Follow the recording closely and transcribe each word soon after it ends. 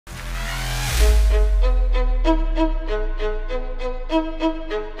Hey,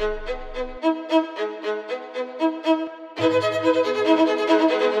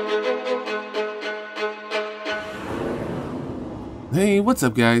 what's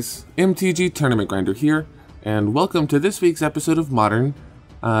up guys? MTG Tournament Grinder here, and welcome to this week's episode of Modern.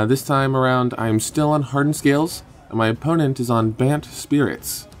 This time around I'm still on Hardened Scales, and my opponent is on Bant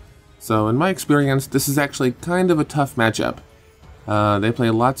Spirits. So in my experience, this is actually kind of a tough matchup. They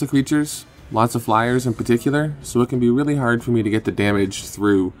play lots of creatures, lots of flyers in particular, so it can be really hard for me to get the damage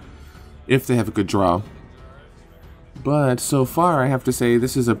through if they have a good draw. But so far I have to say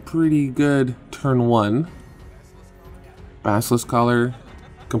this is a pretty good turn 1. Basilisk Collar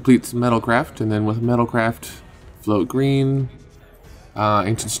completes Metalcraft, and then with Metalcraft, Float Green,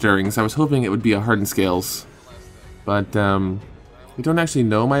 Ancient Stirrings. I was hoping it would be a Hardened Scales, but I don't actually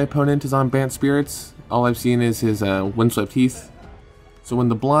know my opponent is on Bant Spirits. All I've seen is his Windswept Heath. So in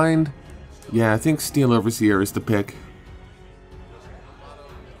the blind, yeah, I think Steel Overseer is the pick.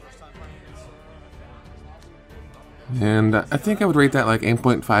 And I think I would rate that like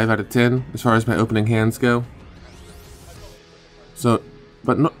 8.5 out of 10 as far as my opening hands go. So,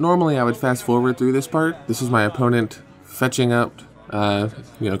 but normally I would fast forward through this part. This is my opponent fetching out,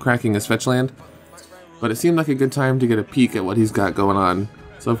 cracking his fetch land. But it seemed like a good time to get a peek at what he's got going on.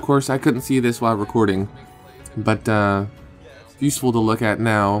 So of course I couldn't see this while recording, but useful to look at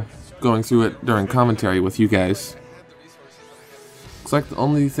now, going through it during commentary with you guys. Looks like the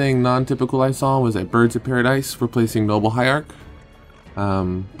only thing non-typical I saw was a Birds of Paradise replacing Noble Hierarch.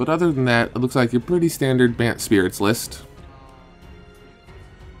 But other than that, it looks like your pretty standard Bant Spirits list.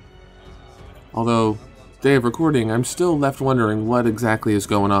 Although, day of recording, I'm still left wondering what exactly is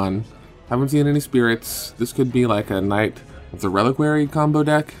going on. Haven't seen any spirits. This could be like a Knight of the Reliquary combo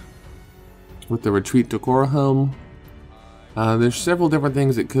deck with the Retreat to Korahome. There's several different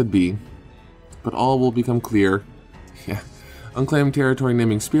things it could be, but all will become clear. Yeah, Unclaimed Territory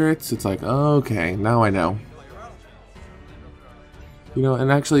naming spirits, it's like, okay, now I know. You know,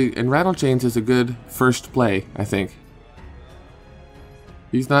 and actually, and Rattlechains is a good first play, I think.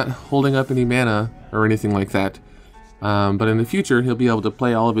 He's not holding up any mana or anything like that, but in the future he'll be able to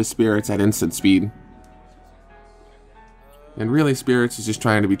play all of his spirits at instant speed. And really Spirits is just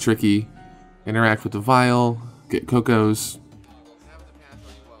trying to be tricky, interact with the Vial, get Cocos,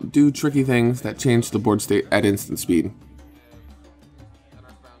 do tricky things that change the board state at instant speed.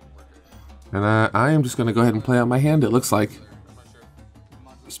 And I am just going to go ahead and play out my hand, it looks like.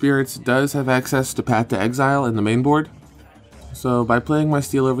 Spirits does have access to Path to Exile in the main board. So by playing my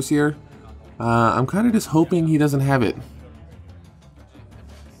Steel Overseer, I'm kind of just hoping he doesn't have it.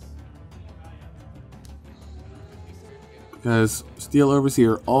 Because Steel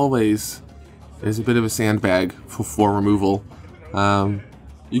Overseer always is a bit of a sandbag for removal.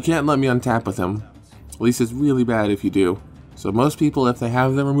 You can't let me untap with him. At least it's really bad if you do. So most people, if they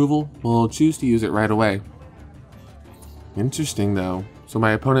have the removal, will choose to use it right away. Interesting though. So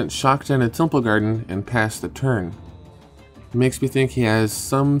my opponent shocked in a Temple Garden and passed the turn. It makes me think he has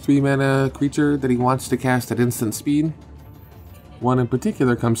some 3-mana creature that he wants to cast at instant speed. One in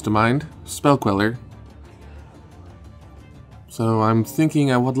particular comes to mind, Spell Queller. So I'm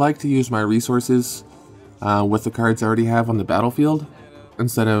thinking I would like to use my resources with the cards I already have on the battlefield,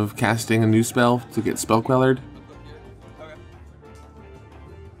 instead of casting a new spell to get Spell Quellered.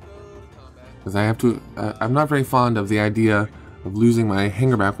 Because I have to, I'm not very fond of the idea of losing my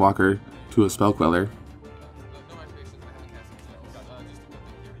Hangarback Walker to a Spell Queller.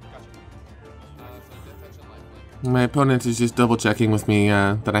 My opponent is just double checking with me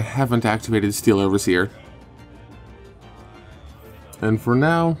that I haven't activated Steel Overseer. And for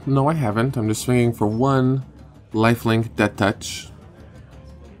now, no I haven't. I'm just swinging for 1 lifelink Death Touch.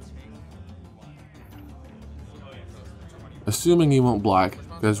 Assuming he won't block,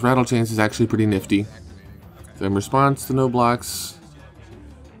 because Rattlechains is actually pretty nifty. So in response to no blocks,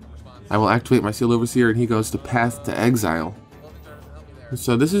 I will activate my Steel Overseer and he goes to Path to Exile.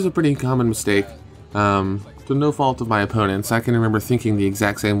 So this is a pretty common mistake. To no fault of my opponents, I can remember thinking the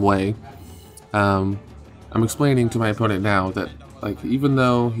exact same way. I'm explaining to my opponent now that, like, even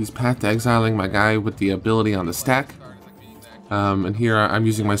though he's Path to Exiling my guy with the ability on the stack, and here I'm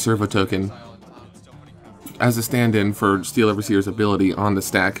using my Servo token as a stand-in for Steel Overseer's ability on the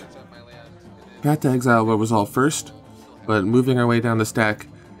stack. Path to Exile will resolve first, but moving our way down the stack,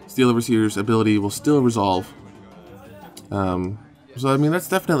 Steel Overseer's ability will still resolve. So I mean, that's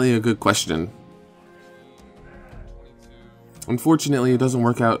definitely a good question. Unfortunately, it doesn't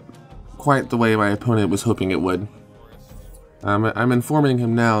work out quite the way my opponent was hoping it would. I'm informing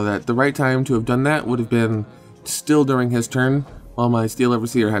him now that the right time to have done that would have been still during his turn, while my Steel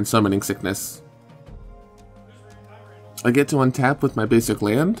Overseer had Summoning Sickness. I get to untap with my basic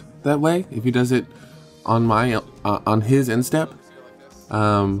land that way, if he does it on my on his instep.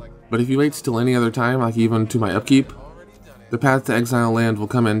 But if he waits till any other time, like even to my upkeep, the Path to Exile land will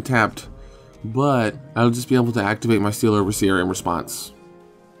come in tapped, but I'll just be able to activate my Steel Overseer in response.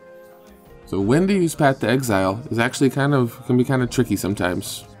 So when to use Path to Exile is actually can be kind of tricky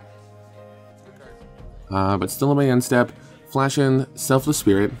sometimes. But still in my end step, flash in Selfless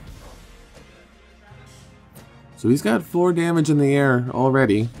Spirit. So he's got 4 damage in the air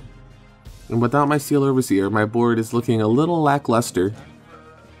already. And without my Steel Overseer, my board is looking a little lackluster.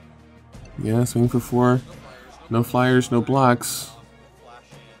 Yeah, swing for 4. No flyers, no blocks.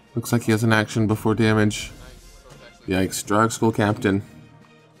 Looks like he has an action before damage. Yikes, Darksteel Captain.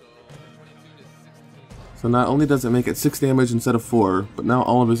 So not only does it make it 6 damage instead of 4, but now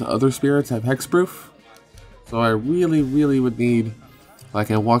all of his other spirits have hexproof. So I really would need like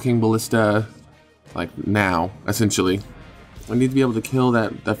a walking ballista, like now, essentially. I need to be able to kill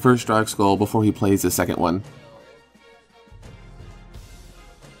that first Darkskull before he plays the second one.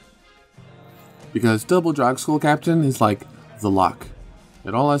 Because double Darkskull Captain is like the lock.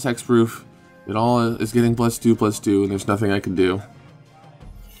 It all has hexproof, it all is getting +2/+2, and there's nothing I can do.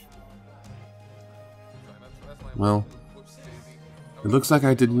 Well, it looks like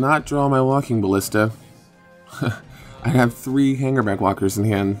I did not draw my walking ballista. I have 3 Hangarback Walkers in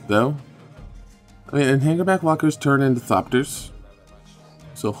hand, though. I mean, and Hangarback Walkers turn into Thopters.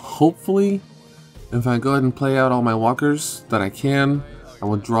 So hopefully, if I go ahead and play out all my walkers that I can, I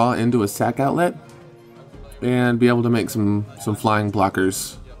will draw into a sack outlet and be able to make some flying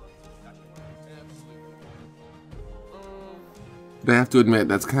blockers. But I have to admit,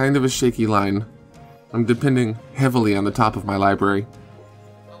 that's kind of a shaky line. I'm depending heavily on the top of my library.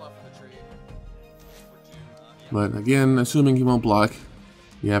 But again, assuming he won't block,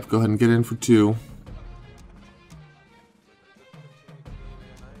 yep, go ahead and get in for 2.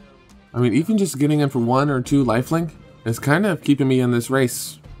 I mean, even just getting in for 1 or 2 lifelink is kind of keeping me in this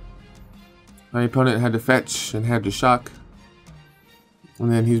race. My opponent had to fetch and had to shock,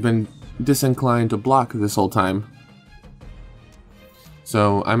 and then he's been disinclined to block this whole time.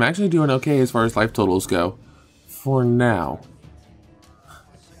 So I'm actually doing okay as far as life totals go, for now.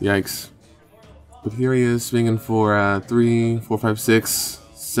 Yikes. But here he is swinging for 3, 4, 5, 6,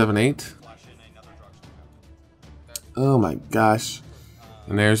 7, 8. Oh my gosh.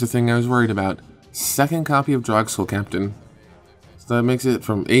 And there's the thing I was worried about. Second copy of Darksteel Captain. So that makes it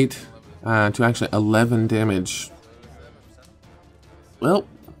from 8 to actually 11 damage. Well,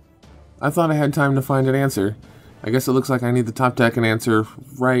 I thought I had time to find an answer. I guess it looks like I need the top deck an answer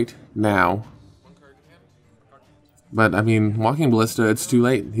right now. But, I mean, Walking Ballista, it's too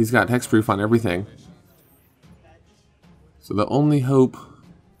late. He's got hexproof on everything. So the only hope...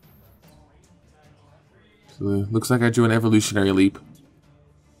 So it looks like I drew an Evolutionary Leap.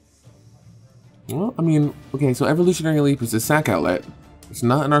 Well, I mean, okay, so Evolutionary Leap is a sack outlet. It's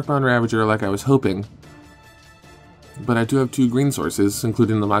not an Arcbound Ravager like I was hoping. But I do have 2 green sources,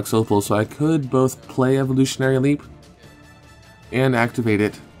 including the Mox Opal, so I could both play Evolutionary Leap and activate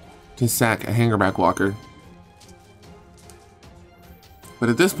it to sack a Hangarback Walker. But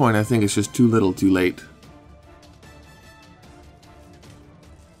at this point, I think it's just too little too late.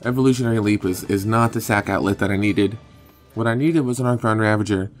 Evolutionary Leap is not the sack outlet that I needed. What I needed was an Arcbound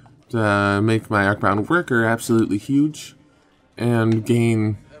Ravager to make my Arcbound Worker absolutely huge and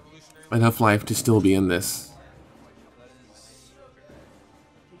gain enough life to still be in this.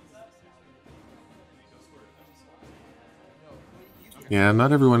 Yeah,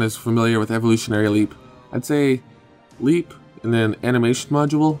 not everyone is familiar with Evolutionary Leap. I'd say Leap, and then Animation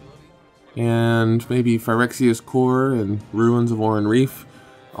Module, and maybe Phyrexia's Core and Ruins of Oran-Rief.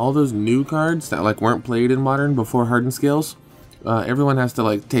 All those new cards that like weren't played in Modern before Hardened Scales. Everyone has to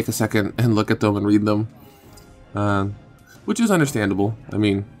like take a second and look at them and read them. Which is understandable. I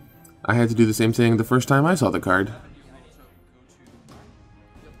mean, I had to do the same thing the first time I saw the card.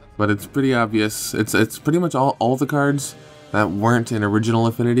 But it's pretty obvious. It's pretty much all the cards that weren't in original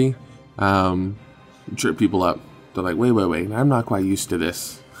Affinity trip people up. They're like, wait, I'm not quite used to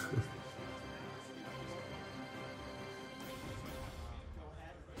this.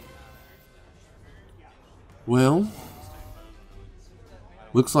 Well,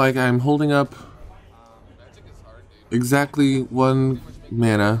 looks like I'm holding up exactly 1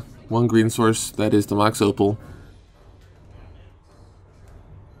 mana, 1 green source, that is the Mox Opal.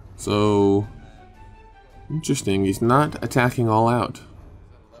 So, interesting, he's not attacking all out.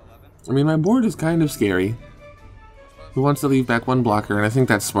 I mean, my board is kind of scary. He wants to leave back 1 blocker, and I think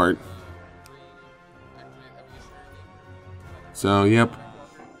that's smart. So, yep.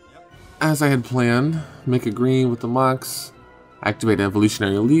 as I had planned, make a green with the Mox, activate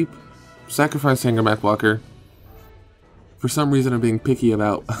Evolutionary Leap, sacrifice Hangarback Walker. For some reason I'm being picky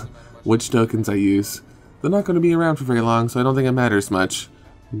about which tokens I use. They're not going to be around for very long, so I don't think it matters much.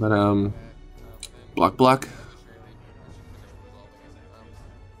 But, block.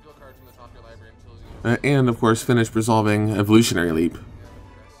 And, of course, finish resolving Evolutionary Leap.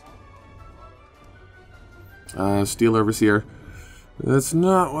 Steel Overseer. That's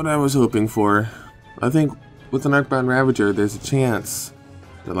not what I was hoping for. I think with an Arcbound Ravager, there's a chance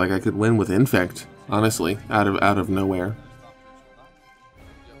that, like, I could win with Infect, honestly, out of nowhere.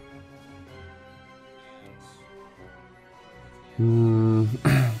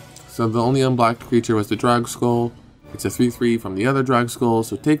 So the only unblocked creature was the Darksteel. It's a 3/3 from the other Darksteel,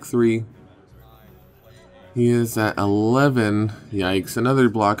 so take 3. He is at 11. Yikes, another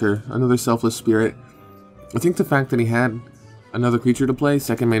blocker, another Selfless Spirit. I think the fact that he had another creature to play,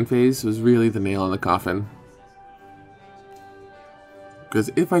 second main phase, was really the nail in the coffin. Because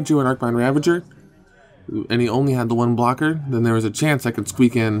if I drew an Arcbound Ravager, and he only had the one blocker, then there was a chance I could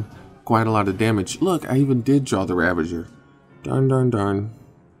squeak in quite a lot of damage. Look, I even did draw the Ravager. Darn.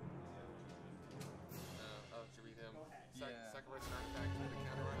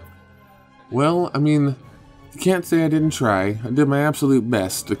 Well, I mean, you can't say I didn't try. I did my absolute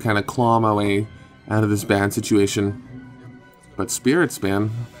best to kind of claw my way out of this bad situation. But Spirits, man.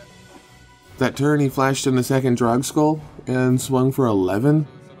 That turn he flashed in the second Darksteel and swung for 11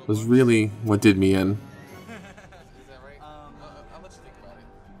 was really what did me in.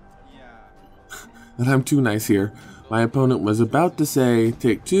 And I'm too nice here. My opponent was about to say,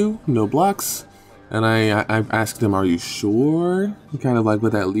 take 2, no blocks. And I asked him, are you sure? Kind of like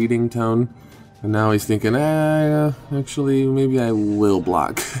with that leading tone. And now he's thinking, actually, maybe I will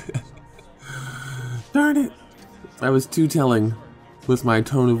block. Darn it. I was too telling with my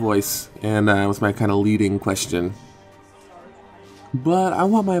tone of voice and with my kind of leading question. But I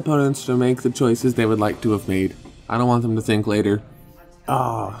want my opponents to make the choices they would like to have made. I don't want them to think later,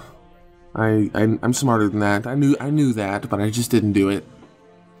 I'm smarter than that. I knew that, but I just didn't do it.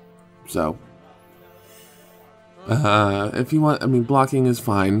 So, if you want, I mean, blocking is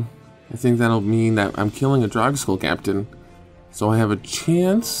fine. I think that'll mean that I'm killing a Darksteel captain, so I have a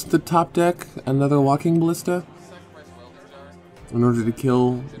chance to top deck another Walking Ballista in order to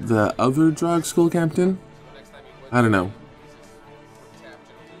kill the other Darksteel captain. I don't know.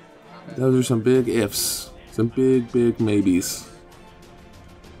 Those are some big ifs, some big maybes.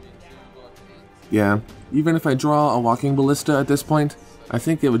 Yeah, even if I draw a Walking Ballista at this point, I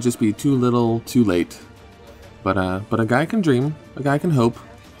think it would just be too little, too late. But a guy can dream, a guy can hope.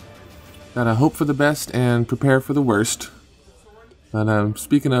 Gotta hope for the best and prepare for the worst. But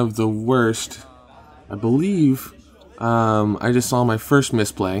speaking of the worst, I believe I just saw my first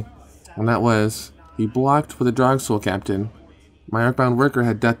misplay, and that was he blocked with a Darksteel captain. My Arcbound Worker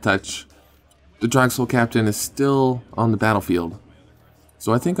had Death Touch. The Darksteel captain is still on the battlefield.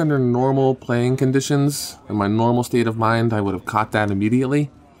 So I think under normal playing conditions, in my normal state of mind, I would have caught that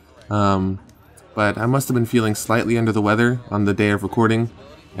immediately. But I must have been feeling slightly under the weather on the day of recording,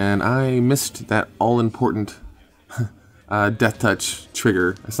 and I missed that all-important Death Touch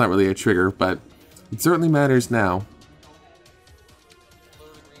trigger. It's not really a trigger, but it certainly matters now.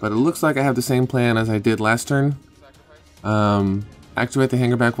 But it looks like I have the same plan as I did last turn. Activate the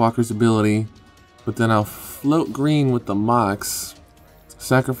Hangarback Walker's ability, but then I'll float green with the Mox.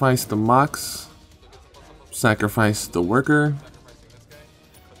 Sacrifice the Mox, sacrifice the Worker.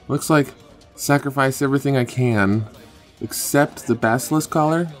 Looks like sacrifice everything I can, except the Basilisk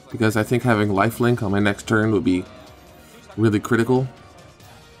Collar, because I think having lifelink on my next turn would be really critical.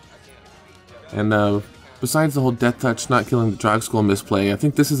 And besides the whole Death Touch not killing the Darksteel misplay, I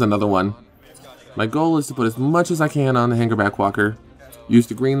think this is another one. My goal is to put as much as I can on the Hangarback Walker, use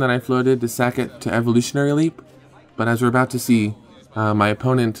the green that I floated to sack it to Evolutionary Leap, but as we're about to see, my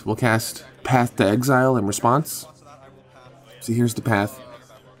opponent will cast Path to Exile in response. So here's the path.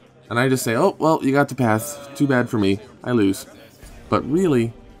 And I just say, oh, well, you got the path. Too bad for me. I lose. But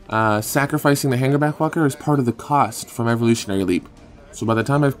really, sacrificing the Hangarback Walker is part of the cost from Evolutionary Leap. So by the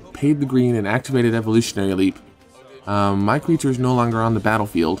time I've paid the green and activated Evolutionary Leap, my creature is no longer on the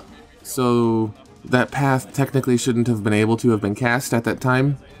battlefield. So that path technically shouldn't have been able to have been cast at that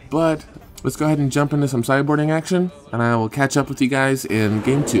time. But let's go ahead and jump into some sideboarding action, and I will catch up with you guys in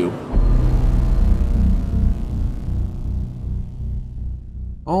Game 2.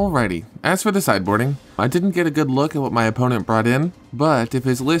 Alrighty, as for the sideboarding, I didn't get a good look at what my opponent brought in, but if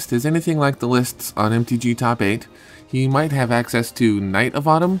his list is anything like the lists on MTG Top 8, he might have access to Knight of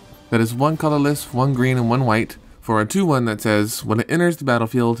Autumn, that is 1 colorless, 1 green, and 1 white, for a 2/1 that says, when it enters the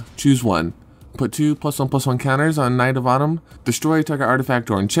battlefield, choose one. Put 2 +1/+1 counters on Knight of Autumn, destroy target artifact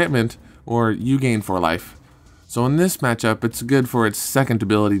or enchantment, or you gain 4 life. So in this matchup, it's good for its second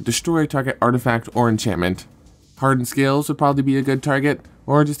ability, destroy target artifact or enchantment. Hardened Scales would probably be a good target,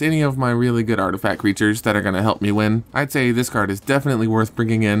 or just any of my really good artifact creatures that are going to help me win. I'd say this card is definitely worth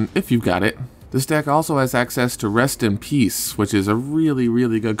bringing in if you've got it. This deck also has access to Rest in Peace, which is a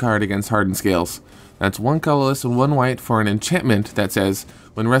really good card against Hardened Scales. That's 1 colorless and 1 white for an enchantment that says,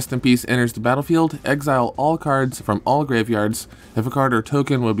 when Rest in Peace enters the battlefield, exile all cards from all graveyards. If a card or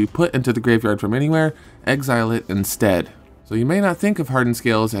token will be put into the graveyard from anywhere, exile it instead. So you may not think of Hardened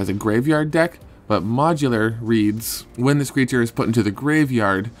Scales as a graveyard deck, but modular reads, when this creature is put into the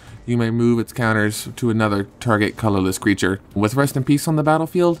graveyard, you may move its counters to another target colorless creature. With Rest in Peace on the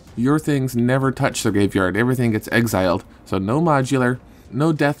battlefield, your things never touch the graveyard, everything gets exiled. So no modular,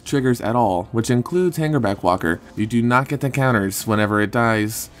 no death triggers at all, which includes Hangarback Walker. You do not get the counters whenever it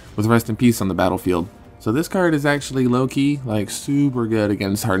dies with Rest in Peace on the battlefield. So this card is actually low-key, like super good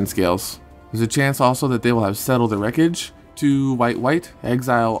against Hardened Scales. There's a chance also that they will have Settle the Wreckage. 2 white,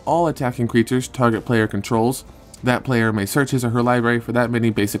 exile all attacking creatures target player controls. That player may search his or her library for that many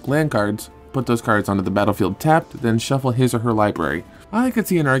basic land cards, put those cards onto the battlefield tapped, then shuffle his or her library. I could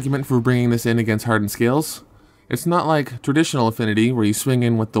see an argument for bringing this in against Hardened Scales. It's not like traditional Affinity where you swing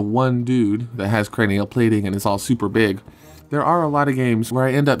in with the one dude that has cranial plating and is all super big. There are a lot of games where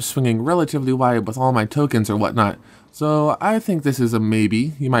I end up swinging relatively wide with all my tokens or whatnot, so I think this is a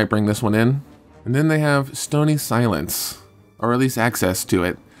maybe. You might bring this one in. And then they have Stony Silence, or at least access to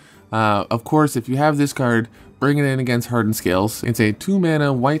it. Of course, if you have this card, bring it in against Hardened Scales. It's a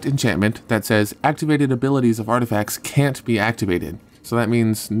 2-mana white enchantment that says activated abilities of artifacts can't be activated. So that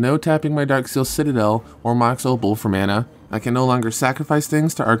means no tapping my Darksteel Citadel or Mox Opal for mana. I can no longer sacrifice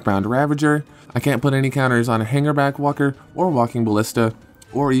things to Arcbound Ravager. I can't put any counters on a Hangarback Walker or Walking Ballista,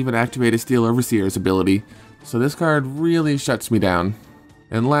 or even activate a Steel Overseer's ability. So this card really shuts me down.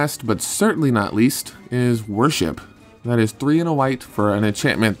 And last, but certainly not least, is Worship. That is 3 and a white for an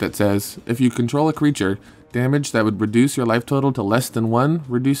enchantment that says, if you control a creature, damage that would reduce your life total to less than 1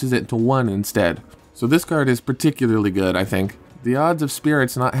 reduces it to 1 instead. So this card is particularly good, I think. The odds of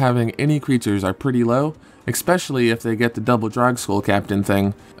spirits not having any creatures are pretty low, especially if they get the double Darksteel Captain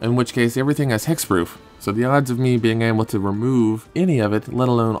thing, in which case everything has hexproof. So the odds of me being able to remove any of it, let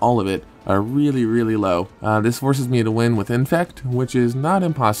alone all of it, are really low. This forces me to win with Infect, which is not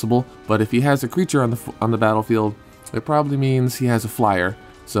impossible, but if he has a creature on the battlefield, it probably means he has a flyer.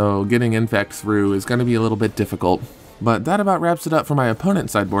 So getting Infect through is going to be a little bit difficult. But that about wraps it up for my opponent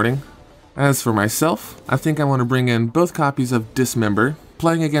sideboarding. As for myself, I think I want to bring in both copies of Dismember.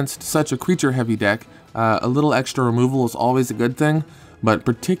 Playing against such a creature-heavy deck, a little extra removal is always a good thing, but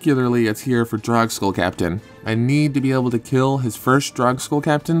particularly it's here for Darksteel Captain. I need to be able to kill his first Darksteel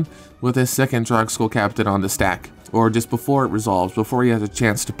Captain with his second Darksteel Captain on the stack, or just before it resolves, before he has a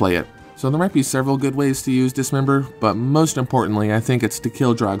chance to play it. So there might be several good ways to use Dismember, but most importantly I think it's to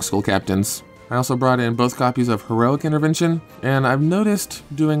kill Darksteel Captains. I also brought in both copies of Heroic Intervention, and I've noticed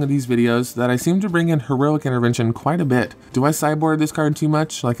doing these videos that I seem to bring in Heroic Intervention quite a bit. Do I sideboard this card too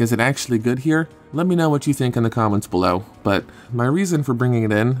much? Like, is it actually good here? Let me know what you think in the comments below. But my reason for bringing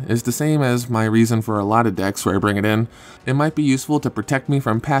it in is the same as my reason for a lot of decks where I bring it in. It might be useful to protect me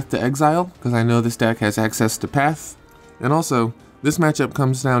from Path to Exile, because I know this deck has access to Path. And also, this matchup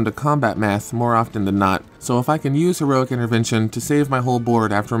comes down to combat math more often than not, so if I can use Heroic Intervention to save my whole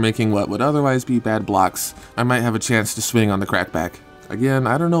board after making what would otherwise be bad blocks, I might have a chance to swing on the crackback. Again,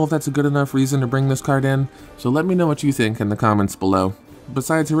 I don't know if that's a good enough reason to bring this card in, so let me know what you think in the comments below.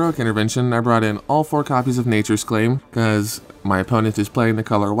 Besides Heroic Intervention, I brought in all 4 copies of Nature's Claim, because my opponent is playing the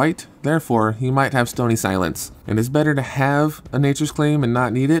color white, therefore he might have Stony Silence. And it's better to have a Nature's Claim and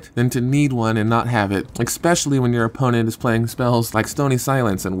not need it, than to need one and not have it, especially when your opponent is playing spells like Stony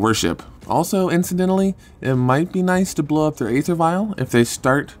Silence and Worship. Also, incidentally, it might be nice to blow up their Aether Vial if they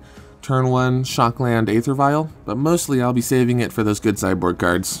start turn 1 Shockland Aether Vial, but mostly I'll be saving it for those good sideboard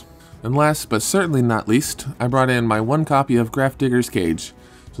cards. And last, but certainly not least, I brought in my 1 copy of Grafdigger's Cage.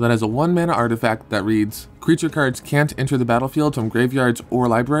 So that is a 1-mana artifact that reads, creature cards can't enter the battlefield from graveyards or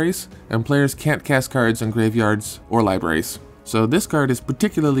libraries, and players can't cast cards in graveyards or libraries. So this card is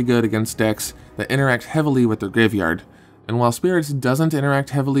particularly good against decks that interact heavily with their graveyard. And while Spirits doesn't interact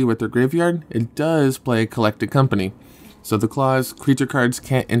heavily with their graveyard, it does play Collected Company. So the clause, creature cards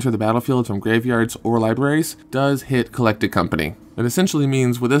can't enter the battlefield from graveyards or libraries, does hit Collected Company. It essentially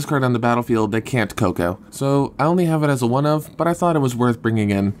means with this card on the battlefield, they can't Coco. So I only have it as a 1-of, but I thought it was worth bringing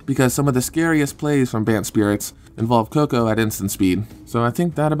in, because some of the scariest plays from Bant Spirits involve Coco at instant speed. So I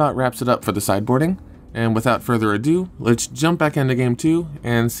think that about wraps it up for the sideboarding. And without further ado, let's jump back into game 2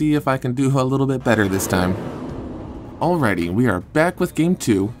 and see if I can do a little bit better this time. Alrighty, we are back with game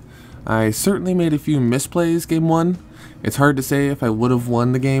 2. I certainly made a few misplays game 1. It's hard to say if I would have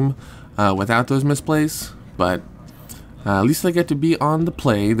won the game without those misplays, but at least I get to be on the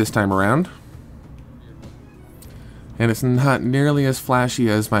play this time around. And it's not nearly as flashy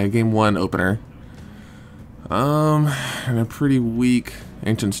as my game 1 opener. And a pretty weak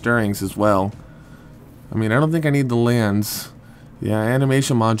Ancient Stirrings as well. I mean, I don't think I need the lands. Yeah,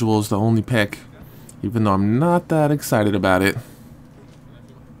 animation module is the only pick, even though I'm not that excited about it.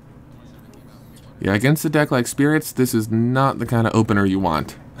 Yeah, against a deck like Spirits, this is not the kind of opener you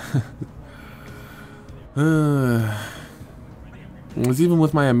want. It was even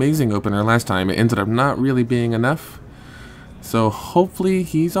with my amazing opener last time, it ended up not really being enough. So hopefully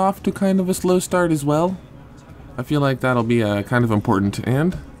he's off to kind of a slow start as well. I feel like that'll be kind of important,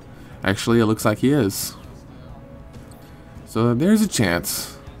 and actually it looks like he is. So there's a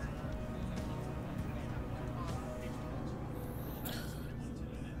chance.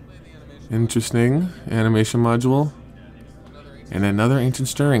 Interesting. Animation module. And another Ancient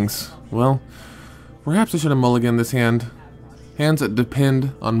Stirrings. Well, perhaps I should have mulliganed this hand. Hands that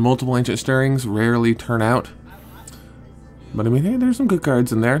depend on multiple Ancient Stirrings rarely turn out. But I mean, hey, there's some good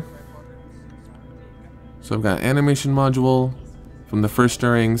cards in there. So I've got animation module from the first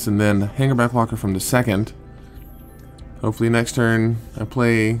Stirrings and then Hangarback Walker from the second. Hopefully next turn I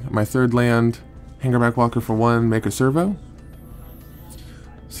play my third land, Hangarback Walker for 1, make a servo.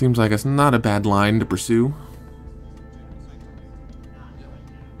 Seems like it's not a bad line to pursue.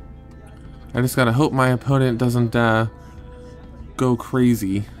 I just gotta hope my opponent doesn't go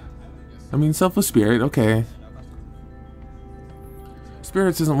crazy. I mean, Selfless Spirit, okay.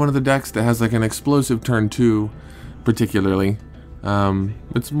 Spirits isn't one of the decks that has like an explosive turn 2 particularly.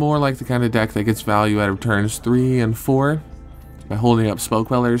 It's more like the kind of deck that gets value out of turns 3 and 4 by holding up Spell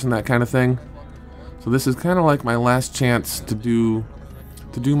Quellers and that kind of thing. So this is kind of like my last chance to do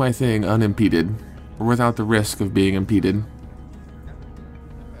my thing unimpeded, or without the risk of being impeded.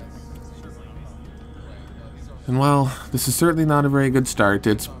 And while this is certainly not a very good start,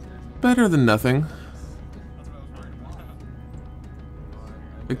 it's better than nothing.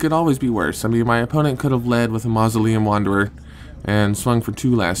 It could always be worse. I mean, my opponent could have led with a Mausoleum Wanderer and swung for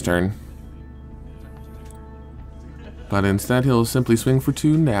 2 last turn. But instead he'll simply swing for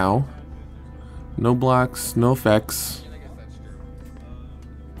 2 now. No blocks, no effects.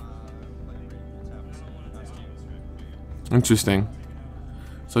 Interesting.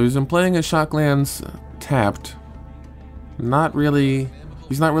 So he's been playing his Shocklands tapped. He's not really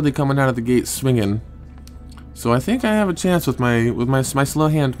coming out of the gate swinging. So I think I have a chance with my slow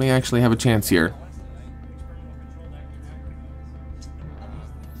hand may actually have a chance here.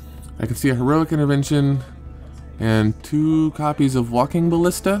 I can see a Heroic Intervention and 2 copies of Walking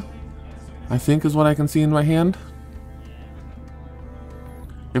Ballista, I think is what I can see in my hand.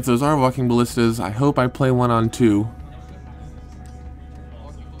 If those are Walking Ballistas, I hope I play 1 on 2.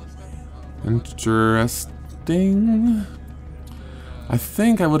 Interesting. I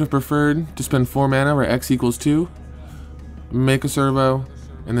think I would have preferred to spend 4 mana where X equals 2, make a servo,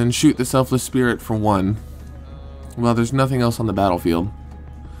 and then shoot the Selfless Spirit for 1. Well, there's nothing else on the battlefield.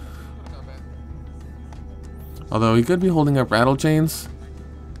 Although he could be holding up Rattle Chains,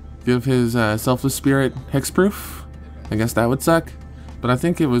 give his Selfless Spirit hexproof. I guess that would suck, but I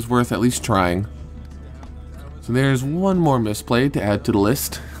think it was worth at least trying. So there's one more misplay to add to the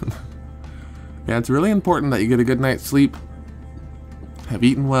list. Yeah, it's really important that you get a good night's sleep, have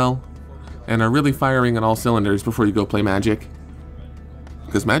eaten well, and are really firing on all cylinders before you go play Magic.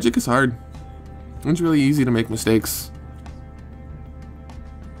 Because Magic is hard. It's really easy to make mistakes.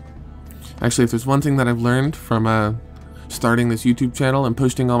 Actually, if there's one thing that I've learned from starting this YouTube channel and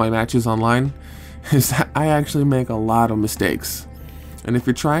posting all my matches online, is that I actually make a lot of mistakes. And if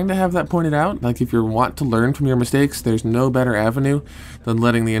you're trying to have that pointed out, like if you want to learn from your mistakes, there's no better avenue than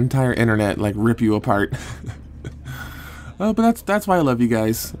letting the entire internet like rip you apart. Oh, but that's why I love you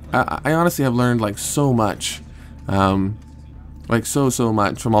guys. I honestly have learned like so much, like so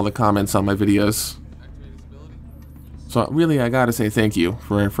much from all the comments on my videos. So really, I gotta say thank you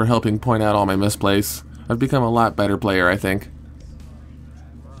for helping point out all my misplays. I've become a lot better player, I think.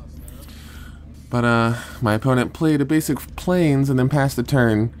 But my opponent played a basic Plains and then passed the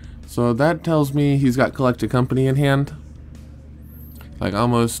turn, so that tells me he's got Collected Company in hand, like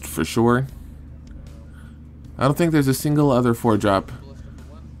almost for sure. I don't think there's a single other 4-drop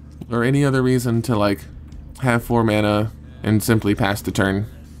or any other reason to like have 4 mana and simply pass the turn.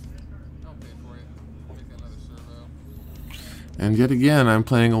 And yet again, I'm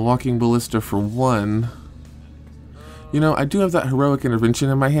playing a Walking Ballista for 1. You know, I do have that Heroic Intervention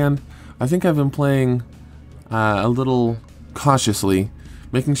in my hand. I think I've been playing a little cautiously,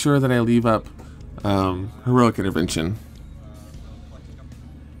 making sure that I leave up Heroic Intervention.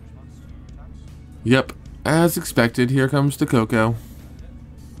 Yep, as expected, here comes the Coco.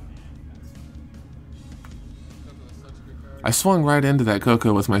 I swung right into that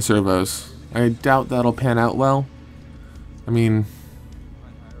Coco with my servos. I doubt that'll pan out well. I mean,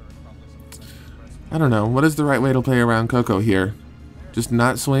 I don't know. What is the right way to play around Coco here? Just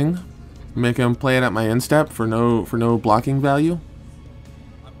not swing? Make him play it at my instep for no blocking value?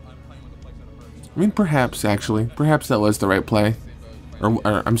 I mean, perhaps, actually. Perhaps that was the right play. Or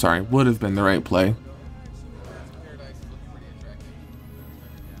I'm sorry, would have been the right play.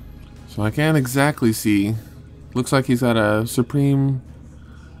 So I can't exactly see. Looks like he's got a Supreme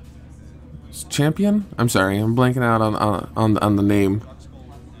Champion? I'm sorry, I'm blanking out on the name.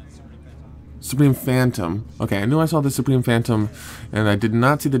 Supreme Phantom. Okay, I knew I saw the Supreme Phantom, and I did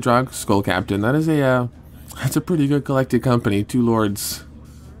not see the Darksteel Captain. That is that's a pretty good collected company. 2 lords.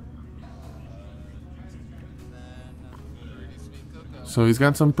 So he's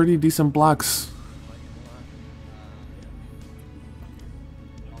got some pretty decent blocks.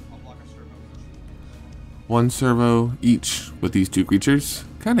 One servo each with these 2 creatures.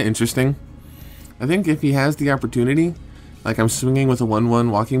 Kind of interesting. I think if he has the opportunity, like I'm swinging with a 1/1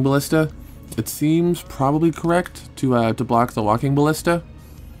 Walking Ballista, it seems probably correct to block the Walking Ballista.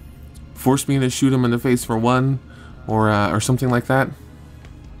 Force me to shoot him in the face for 1, or something like that.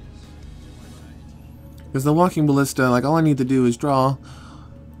 Because the Walking Ballista, like, all I need to do is draw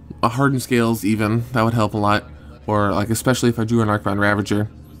a Hardened Scales even. That would help a lot. Or, like, especially if I drew an Arcbound Ravager.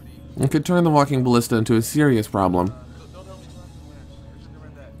 It could turn the Walking Ballista into a serious problem.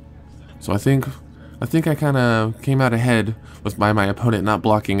 So I think I kind of came out ahead with my opponent not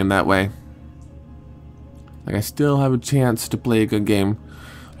blocking in that way. Like, I still have a chance to play a good game.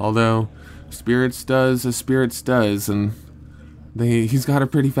 Although, Spirits does as Spirits does, and he's got a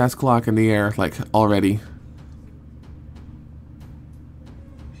pretty fast clock in the air, like, already.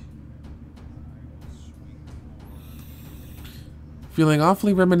 Feeling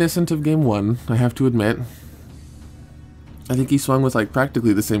awfully reminiscent of Game 1, I have to admit. I think he swung with, like,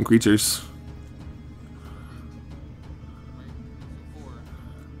 practically the same creatures.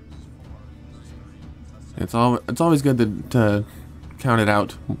 It's always good to count it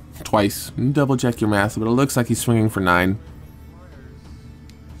out twice. Double check your math, but it looks like he's swinging for 9.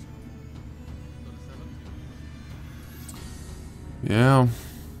 Yeah,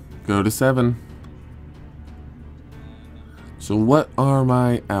 go to 7. So what are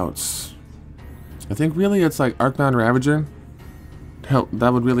my outs? I think really it's like Arcbound Ravager.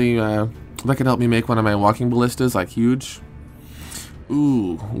 That would really that could help me make one of my Walking Ballistas like huge.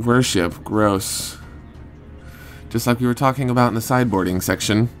 Ooh, Worship, gross. Just like we were talking about in the sideboarding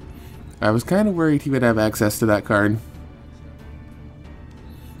section. I was kind of worried he would have access to that card.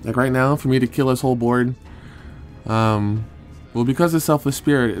 Like right now, for me to kill his whole board, well, because of Selfless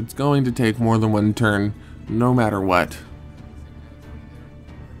Spirit, it's going to take more than 1 turn, no matter what.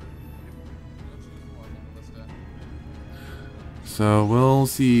 So we'll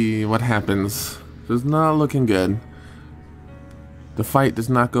see what happens. It's not looking good. The fight does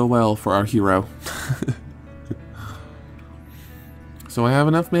not go well for our hero. So I have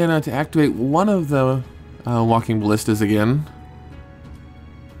enough mana to activate one of the Walking Ballistas again.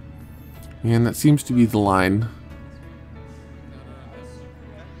 And that seems to be the line.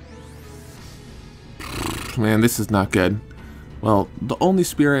 Man, this is not good. Well, the only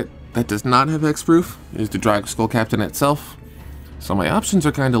spirit that does not have hexproof is the Darksteel Captain itself. So my options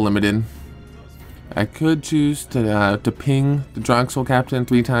are kind of limited. I could choose to ping the Darksteel Captain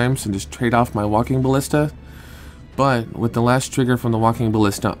 3 times and just trade off my Walking Ballista. But with the last trigger from the Walking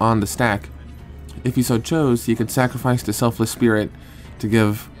Ballista on the stack, if he so chose, he could sacrifice the Selfless Spirit to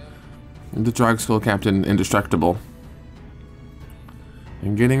give the Darksteel Captain indestructible.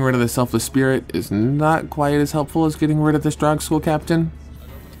 And getting rid of the Selfless Spirit is not quite as helpful as getting rid of this Darksteel Captain.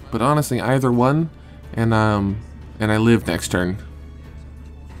 But honestly, either one, and I live next turn.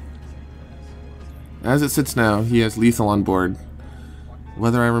 As it sits now, he has lethal on board.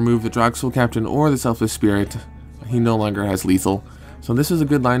 Whether I remove the Darksteel Captain or the Selfless Spirit, he no longer has lethal. So this is a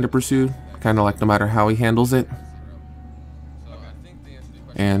good line to pursue, kind of like no matter how he handles it.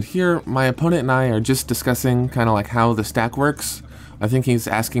 And here, my opponent and I are just discussing kind of like how the stack works. I think he's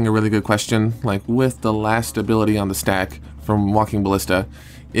asking a really good question, like with the last ability on the stack from Walking Ballista,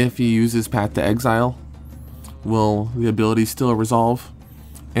 if he uses Path to Exile, will the ability still resolve?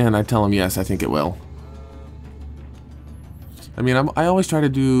 And I tell him yes, I think it will. I mean, I always try to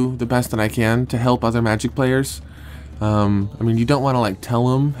do the best that I can to help other Magic players. I mean, you don't want to like tell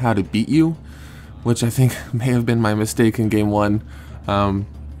them how to beat you, which I think may have been my mistake in game 1.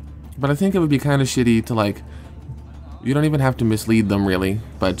 But I think it would be kind of shitty to like, you don't even have to mislead them really,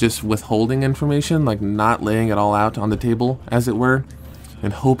 but just withholding information, like not laying it all out on the table, as it were,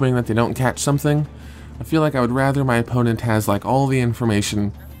 and hoping that they don't catch something. I feel like I would rather my opponent has like all the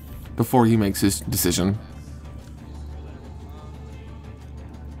information before he makes his decision.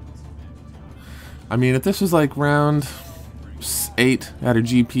 I mean, if this was like round 8 at a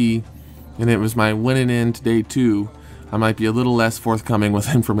GP, and it was my winning in to day 2, I might be a little less forthcoming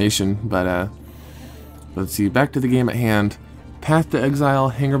with information, but let's see, back to the game at hand. Path to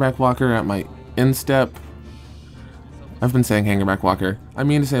Exile, Hangarback Walker at my instep. I've been saying Hangarback Walker. I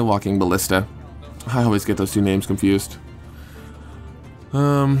mean to say Walking Ballista. I always get those two names confused.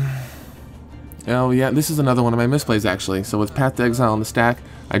 Oh yeah, this is another one of my misplays actually. So with Path to Exile on the stack,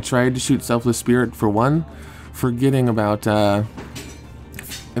 I tried to shoot Selfless Spirit for 1, forgetting about,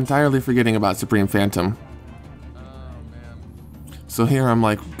 entirely forgetting about Supreme Phantom. So here I'm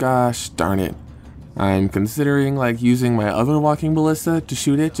like, gosh darn it. I'm considering like using my other Walking Ballista to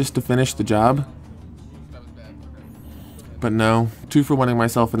shoot it just to finish the job. But no, 2 for 1ing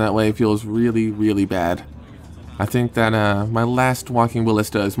myself in that way feels really, really bad. I think that my last Walking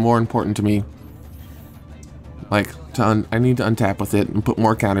Ballista is more important to me. Like, I need to untap with it and put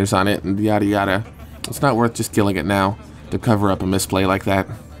more counters on it and yada yada. It's not worth just killing it now to cover up a misplay like that.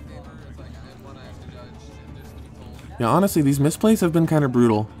 Yeah, honestly, these misplays have been kind of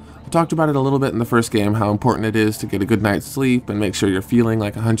brutal. I talked about it a little bit in the first game, how important it is to get a good night's sleep and make sure you're feeling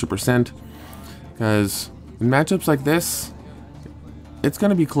like 100%. Because in matchups like this, it's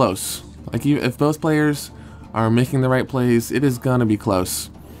going to be close. Like, if both players are making the right plays, it is going to be close.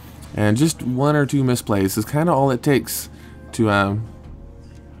 And just 1 or 2 misplays is kind of all it takes to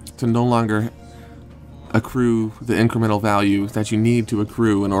no longer accrue the incremental value that you need to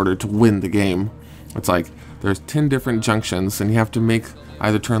accrue in order to win the game. It's like there's 10 different junctions and you have to make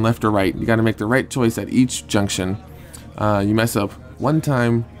either turn left or right. You got to make the right choice at each junction. You mess up 1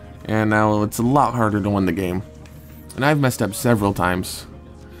 time and now it's a lot harder to win the game. And I've messed up several times.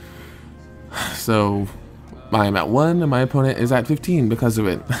 So I am at 1 and my opponent is at 15 because of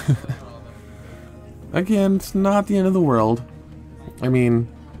it. Again, it's not the end of the world. I mean,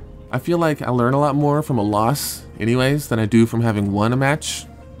 I feel like I learn a lot more from a loss anyways than I do from having won a match.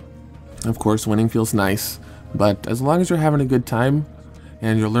 Of course, winning feels nice, but as long as you're having a good time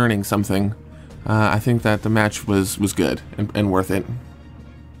and you're learning something, I think that the match was good and worth it.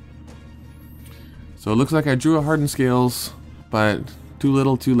 So it looks like I drew a Hardened Scales, but too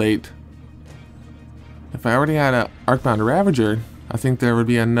little too late. If I already had an Arcbound Ravager, I think there would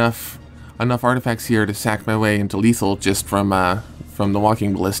be enough artifacts here to sack my way into lethal just from the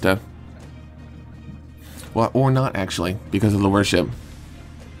Walking Ballista. Well, or not actually, because of the worship.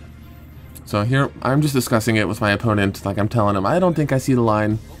 So here, I'm just discussing it with my opponent, like I'm telling him, I don't think I see the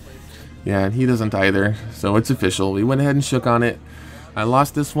line. Yeah, and he doesn't either, so it's official. We went ahead and shook on it. I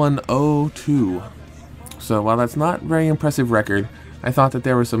lost this one 0-2. So while that's not a very impressive record, I thought that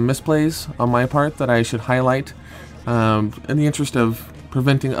there were some misplays on my part that I should highlight in the interest of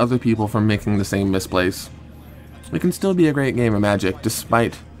preventing other people from making the same misplays. It can still be a great game of Magic,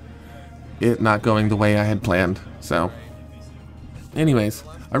 despite it not going the way I had planned. So, anyways,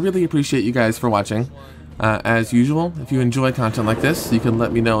 I really appreciate you guys for watching. As usual, if you enjoy content like this, you can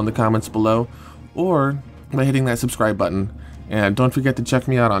let me know in the comments below, or by hitting that subscribe button. And don't forget to check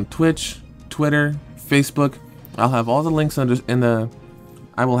me out on Twitch, Twitter, Facebook. I'll have all the links I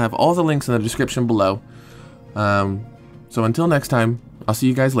will have all the links in the description below. So until next time, I'll see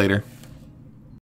you guys later.